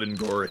the blood and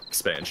gore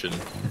expansion.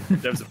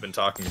 Devs have been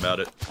talking about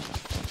it.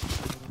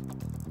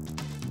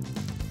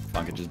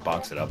 I could just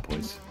box it up,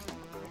 please.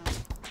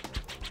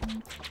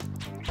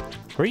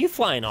 Where are you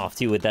flying off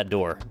to with that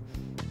door?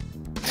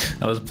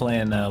 I was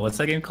playing, what's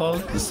that game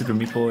called? The Super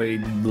Meat Boy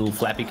little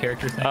flappy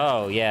character thing?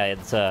 Oh, yeah,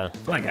 it's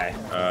Fly guy.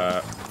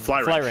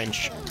 Fly Fly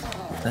wrench.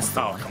 Wrench. That's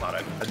the Oh, come on.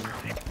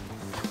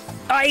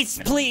 Ice,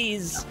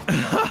 please!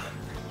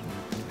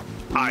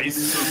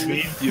 Ice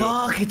meat you.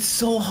 Fuck, it's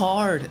so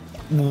hard.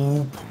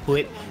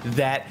 Put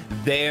that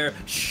there.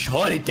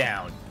 Shut it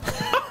down.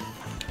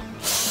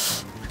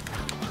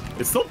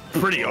 It's still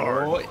pretty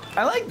hard. Oh,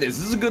 I like this.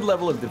 This is a good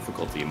level of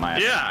difficulty in my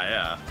opinion.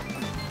 Yeah.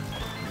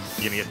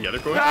 You gonna get the other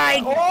coin?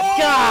 Guy,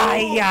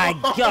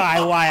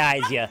 why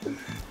eyes ya?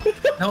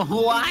 No,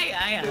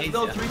 why?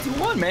 No, 3, 2,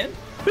 1, man.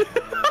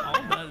 All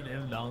about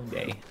live long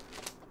day.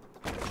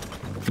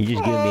 You're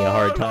just giving me a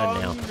hard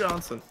time now.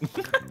 Johnson.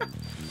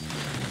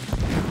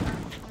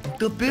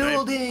 The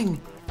building.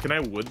 Can I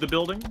wood the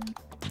building?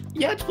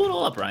 Yeah, just blow it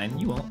all up, Ryan.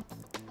 You won't.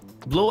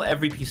 Blow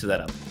every piece of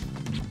that up.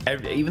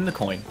 Even the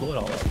coin. Blow it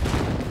all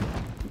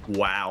up.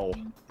 Wow.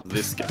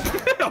 This guy.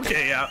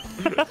 Okay, yeah.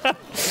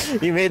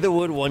 You made the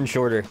wood 1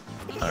 shorter.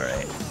 All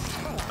right.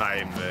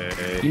 I'm.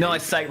 You know, I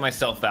psyched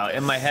myself out.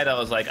 In my head, I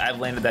was like, I've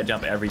landed that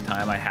jump every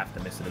time. I have to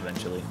miss it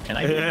eventually. And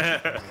I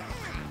did.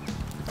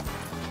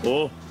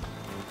 Oh.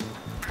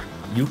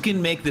 You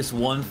can make this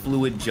one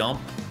fluid jump,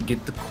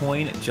 get the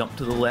coin, jump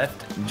to the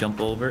left, jump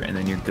over, and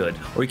then you're good.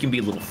 Or you can be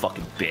a little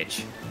fucking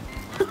bitch.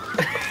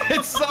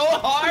 It's so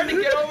hard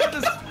to get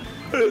over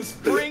this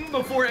spring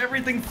before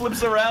everything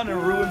flips around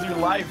and ruins your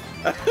life.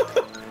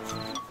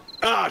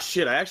 Ah,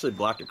 shit. I actually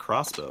blocked a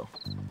crossbow.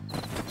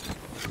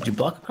 Did you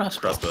block across?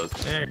 Crossbows.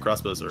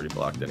 Crossbows already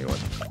blocked anyway.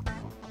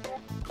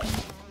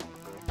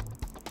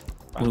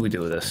 What do we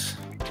do with this?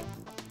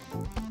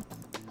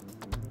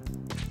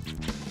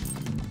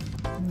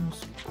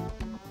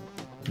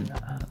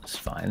 Nah, it's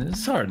fine.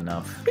 It's hard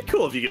enough. It'd be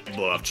cool if you could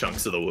blow off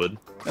chunks of the wood.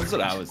 That's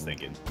what I was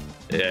thinking.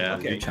 Yeah.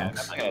 Okay,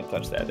 chunks. I'm not gonna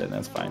touch that then.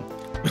 That's fine.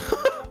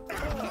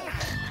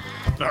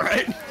 All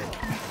right.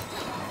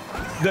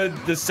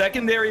 The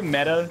secondary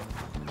meta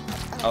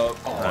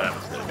of that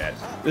was really bad.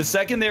 The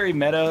secondary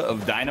meta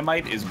of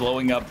dynamite is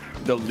blowing up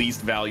the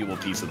least valuable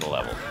piece of the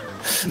level.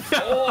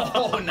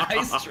 Oh,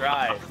 nice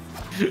try.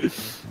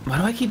 Why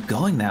do I keep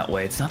going that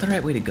way? It's not the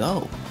right way to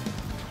go.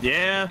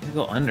 Yeah. I gotta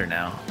go under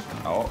now.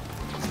 Oh,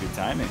 Good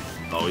timing.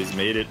 Oh, he's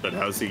made it, but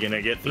how's he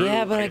gonna get through?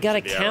 Yeah, but I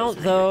gotta The count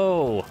hours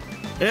though.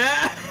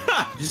 Yeah.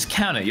 Just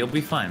count it. You'll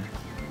be fine.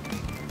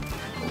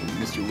 Oh, you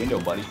missed your window,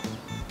 buddy.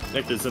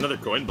 Nick, there's another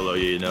coin below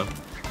you, you know.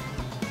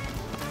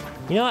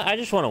 You know what? I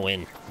just want to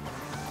win.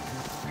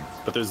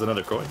 But there's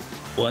another coin.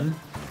 1,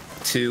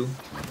 2,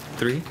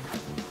 3.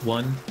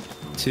 1,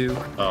 2.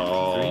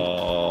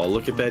 Oh,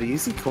 look at that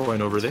easy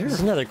coin over there. There's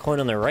another coin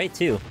on the right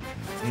too.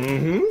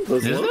 Mm-hmm.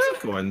 Those Is lots there? of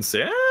coins.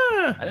 Yeah.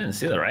 I didn't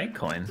see the right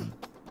coin.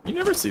 You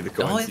never see the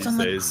Oh, coins it's these on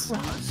the days.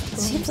 cross. It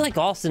seems like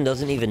Austin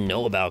doesn't even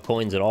know about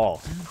coins at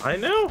all. I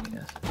know.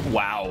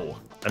 Wow.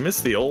 I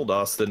miss the old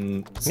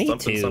Austin. Me something,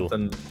 too.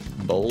 Something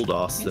bold I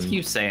Austin.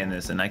 keep saying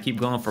this, and I keep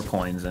going for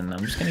coins, and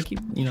I'm just gonna keep,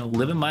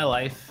 living my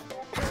life.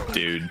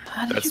 Dude,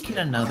 How did you get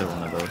another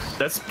one of those?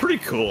 that's pretty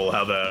cool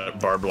how the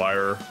barbed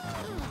wire.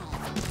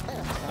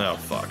 Oh,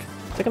 fuck.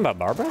 Thinking about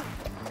Barbara?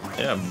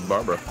 Yeah,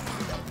 Barbara.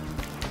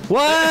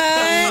 What?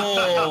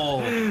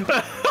 Oh!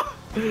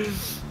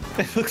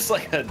 It looks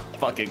like a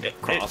fucking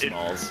cross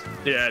balls.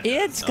 Yeah.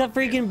 It's got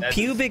freaking that's-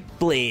 pubic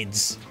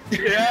blades.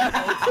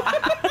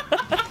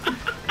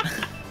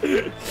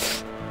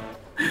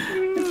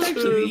 It's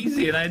actually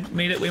easy, and I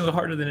made it way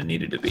harder than it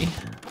needed to be.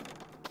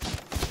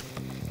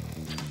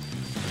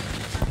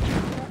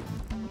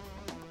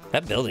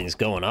 That building's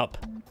going up.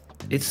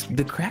 It's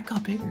the crack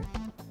got bigger.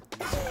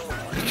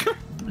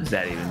 What does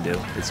that even do?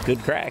 It's good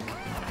crack.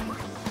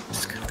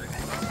 It's good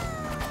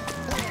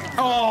crack.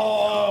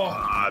 Oh,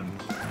 God.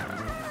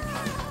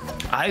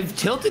 I've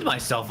tilted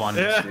myself on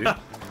this, dude.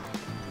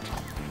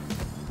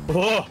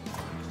 Oh,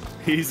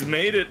 he's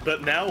made it,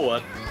 but now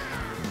what?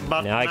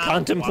 But Now I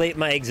contemplate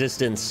my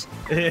existence.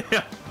 what?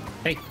 Yeah.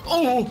 Hey.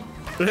 Oh!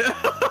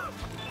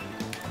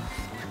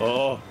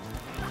 Oh.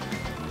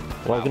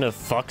 Welcome to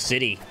Fuck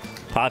City.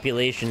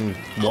 Population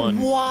 1.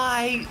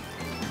 Why?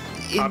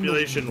 in the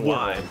Population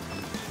Y. world?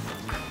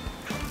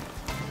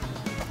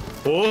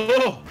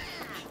 Oh.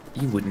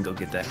 You wouldn't go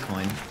get that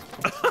coin.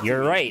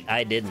 You're right,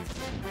 I didn't.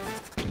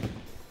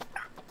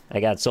 I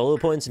got solo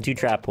points and 2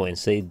 trap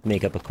points. They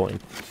make up a coin.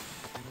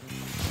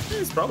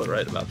 He's probably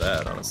right about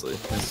that, honestly.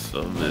 That's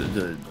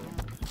the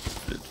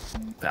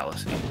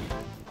fallacy.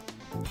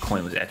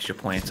 Coin with extra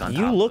points on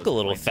You top look of a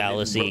little points. They didn't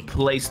fallacy.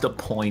 Replace the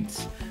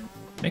points.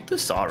 Make the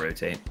saw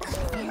rotate.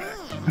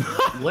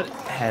 What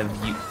have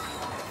you...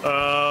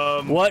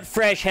 What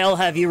fresh hell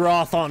have you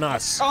wrought on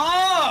us?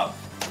 Oh!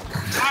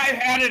 I've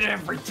had it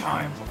every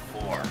time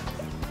before.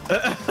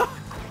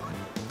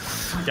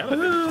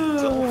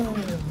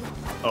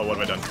 Oh, what have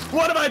I done?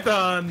 What have I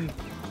done?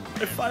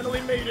 I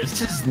finally made it. It's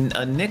just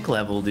a Nick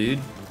level, dude.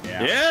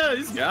 Yeah,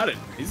 he's got it.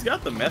 He's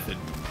got the method.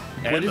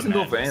 Well, it doesn't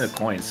go for any of the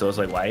coins, so it's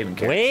like, why even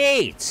care?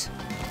 Wait!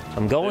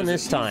 I'm going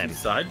There's this an time. easy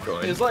Side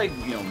coin. It's like,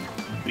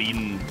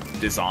 being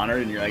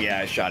Dishonored, and you're like, yeah,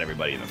 I shot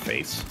everybody in the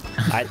face.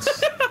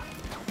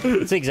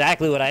 It's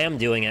exactly what I am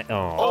doing.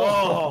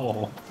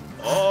 Oh,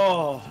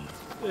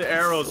 the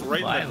arrow's right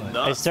in the Violent.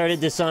 I nuts. started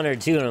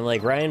Dishonored too, and I'm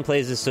like, Ryan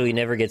plays this so he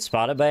never gets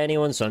spotted by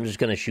anyone, so I'm just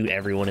gonna shoot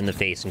everyone in the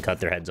face and cut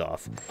their heads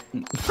off.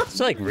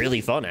 It's like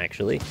really fun,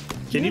 actually.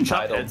 Can you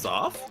chop Entitled. heads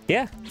off?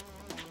 Yeah.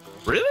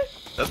 Really?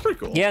 That's pretty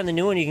cool. Yeah, and the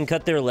new one, you can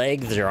cut their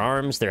legs, their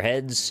arms, their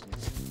heads.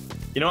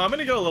 You know, I'm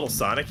gonna go a little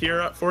Sonic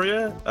here for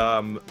you.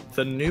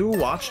 The new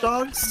Watch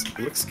Dogs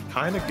looks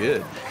kind of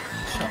good.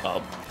 Shut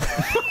up.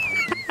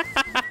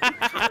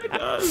 It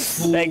does.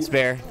 Thanks,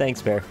 Bear.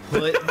 Thanks, Bear.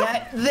 Put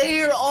that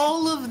there,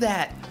 all of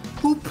that.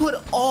 Who put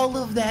all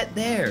of that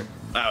there?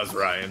 That was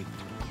Ryan.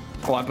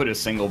 Oh, I put a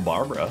single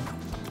Barbara.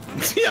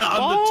 Yeah,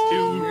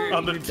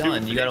 on the You're two.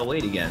 done. You gotta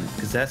wait again,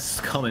 because that's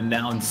coming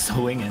down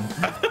swinging.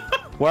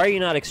 Why are you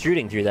not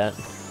extruding through that?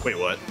 Wait,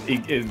 what?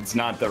 It's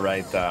not the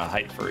right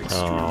height for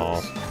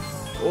extrudables.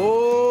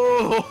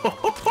 Oh,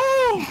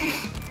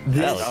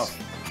 That was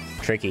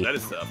tricky. that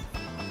is tough.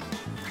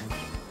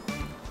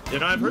 You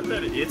know, I've heard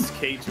that it's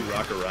K to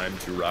rock a rhyme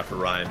to rock a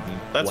rhyme.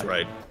 That's What?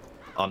 right.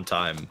 On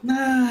time. Nah,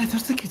 I don't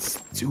think it's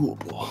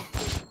doable.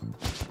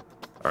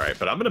 All right,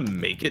 but I'm gonna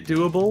make it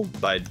doable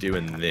by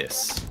doing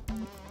this.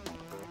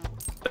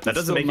 That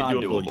doesn't still make it not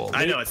doable. doable.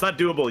 I know it's not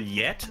doable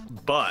yet,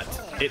 but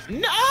it.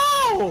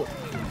 No!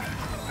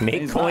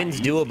 Make It's coins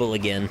not easy. doable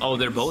again. Oh,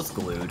 they're both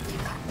glued.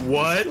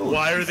 What?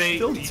 Why are they?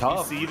 still Do you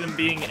tough. see them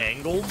being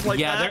angled like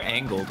Yeah, that? they're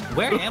angled.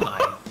 Where am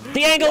I?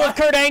 The angle of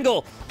Kurt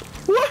Angle!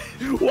 What?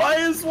 Why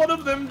is one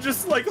of them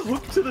just like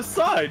hooked to the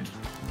side?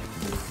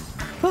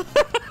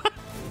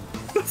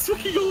 That's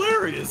fucking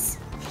hilarious.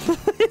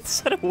 It's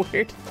sort of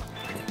weird.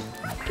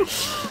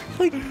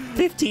 Like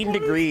 15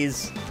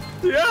 degrees.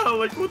 Yeah,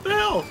 like what the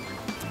hell?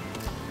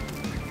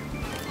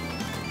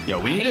 Yeah,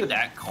 we need to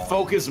that coin.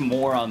 focus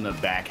more on the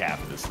back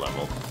half of this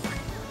level.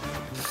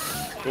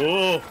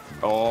 Oh.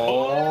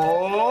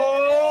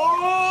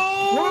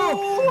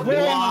 Oh!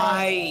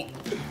 Why?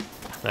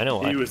 I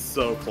know He why. was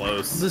so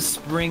close. The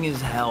spring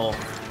is hell.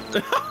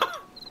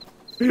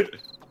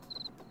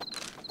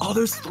 Oh,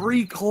 there's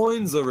 3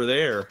 coins over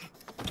there.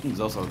 There's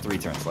also 3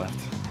 turns left.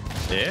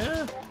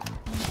 Yeah.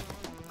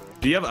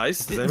 Do you have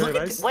ice? Does anyone Look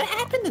have at ice? what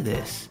happened to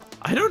this?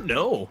 I don't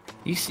know.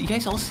 You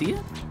guys all see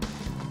it?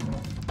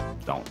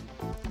 Don't.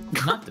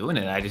 I'm not doing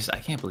it. I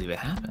can't believe it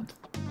happened.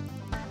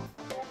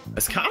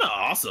 It's kind of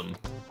awesome.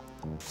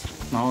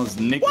 Oh, it's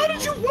Nick.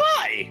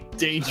 Why?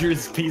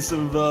 Dangerous piece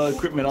of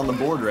equipment on the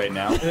board right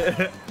now.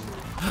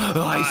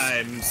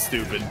 I'm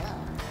stupid.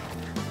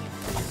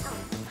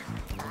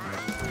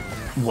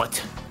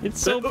 What? It's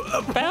so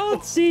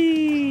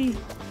bouncy.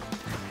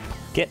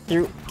 Get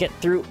through. Get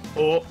through.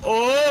 Oh!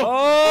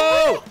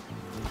 Oh!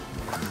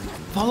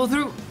 Follow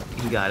through.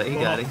 He got it. He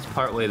got it. He's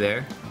partway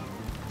there.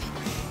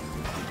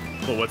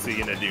 Well, what's he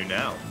gonna do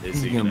now?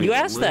 Is he He's gonna gonna? be- You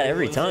ask that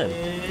every time.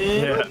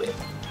 Yeah.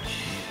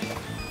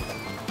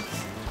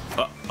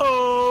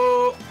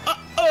 Uh-oh!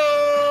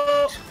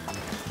 Uh-oh!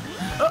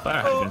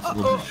 Fire hydrant's a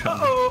little bit strong.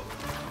 Uh-oh!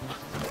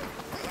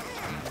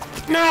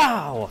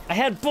 No! I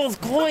had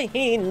both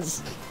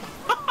coins.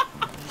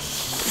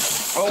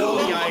 Oh,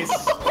 the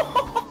ice.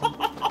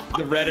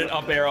 The Reddit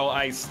up arrow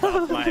ice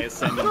my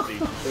ascendancy.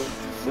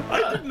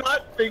 I did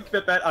not think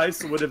that that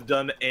ice would have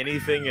done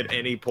anything at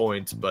any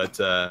point, but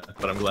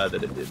I'm glad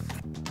that it did.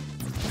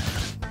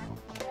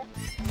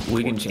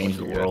 We can change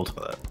the world.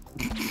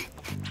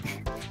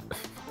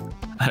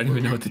 I don't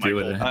even know what to do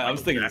with it. I was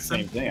thinking the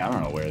same thing. I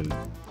don't know where.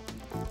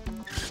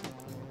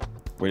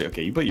 Wait,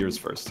 okay, you put yours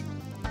first.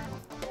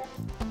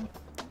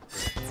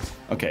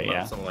 Okay, Well,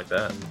 yeah. something like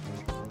that.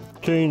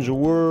 Change the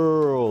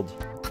world.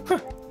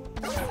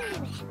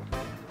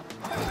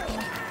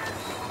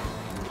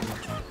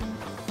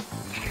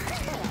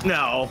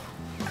 No.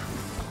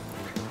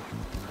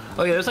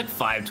 Oh yeah, there's like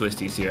 5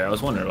 twisties here. I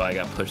was wondering why I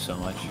got pushed so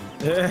much.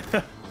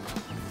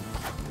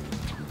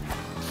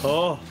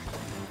 Oh.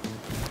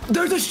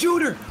 There's a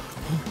shooter!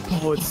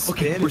 Oh, it's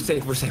Okay, we're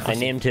safe, we're safe. I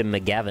named him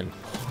McGavin.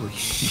 Holy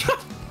shit.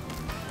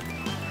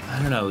 I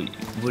don't know.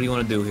 What do you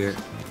want to do here?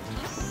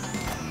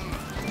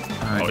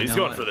 Alright, Oh, you he's know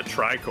going what? for the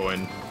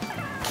tri-coin.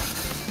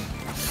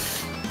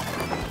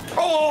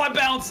 Oh, I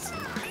bounced!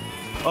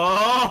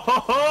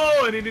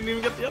 Oh, and he didn't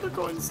even get the other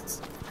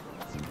coins.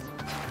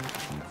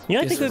 You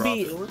know, I Is think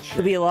it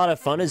would be a lot of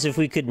fun is if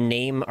we could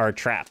name our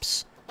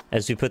traps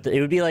as we put the. It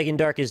would be like in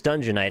Darkest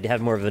Dungeon. I'd have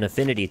more of an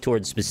affinity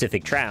towards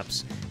specific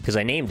traps because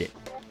I named it.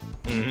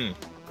 Mm-hmm.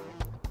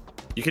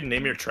 You can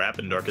name your trap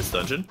in Darkest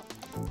Dungeon?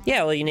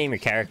 Yeah, well, you name your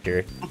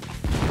character.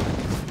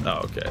 Oh,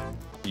 okay.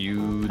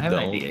 You I have an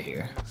don't. idea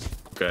here.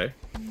 Okay.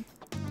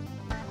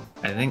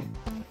 I think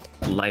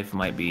life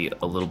might be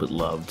a little bit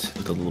loved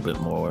with a little bit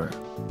more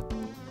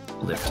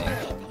lifting.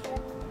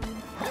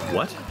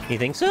 What? You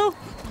think so?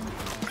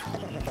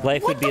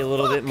 Life would be a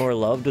little bit more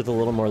loved with a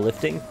little more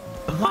lifting.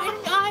 Why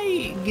did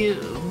I get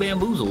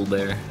bamboozled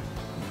there?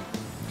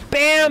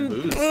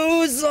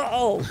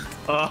 Bamboozle!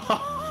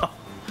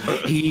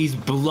 He's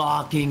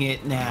blocking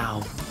it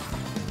now.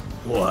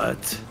 What?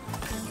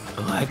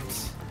 What?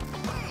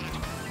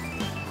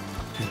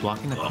 He's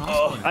blocking the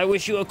crossbow. I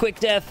wish you a quick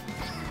death.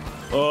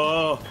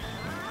 Oh.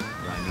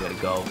 Ryan, you gotta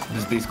go.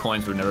 These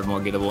coins were never more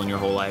gettable in your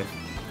whole life.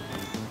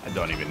 I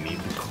don't even need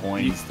the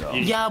coins, though.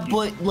 Yeah,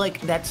 but like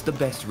that's the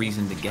best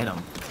reason to get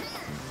them.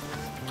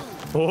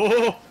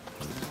 Oh.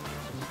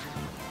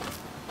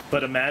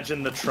 But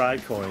imagine the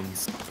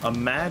tri-coins.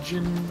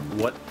 Imagine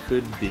what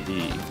could be.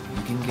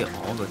 You can get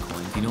all the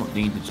coins. You don't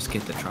need to just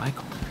get the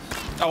tri-coins.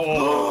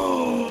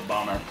 Oh,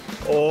 bummer.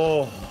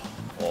 Oh.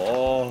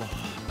 Oh.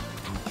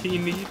 He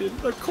needed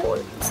the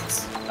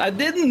coins. I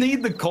didn't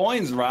need the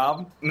coins,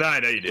 Rob. No, I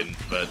know you didn't,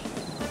 but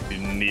you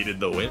needed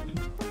the win.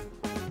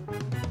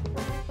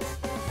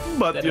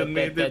 But you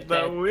needed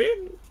the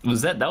win.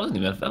 Was that wasn't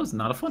even that was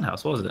not a fun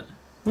house, was it?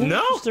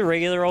 No, Just a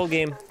regular old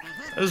game.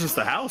 it was just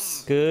a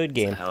house. Good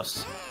game.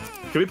 House.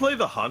 Can we play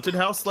the haunted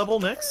house level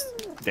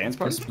next? Dance A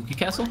party? spooky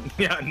castle?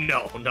 Yeah,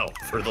 no.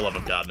 For the love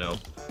of God, no.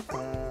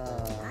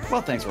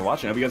 Well, thanks for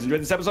watching. I hope you guys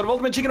enjoyed this episode of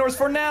Ultimate Chicken Horse.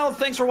 For now,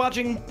 thanks for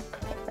watching.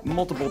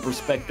 Multiple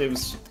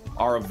perspectives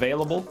are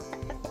available.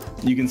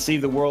 You can see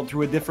the world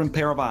through a different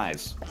pair of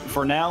eyes.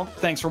 For now,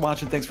 thanks for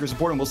watching, thanks for your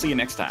support, and we'll see you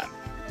next time.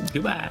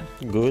 Goodbye.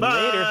 Good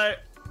later. Bye.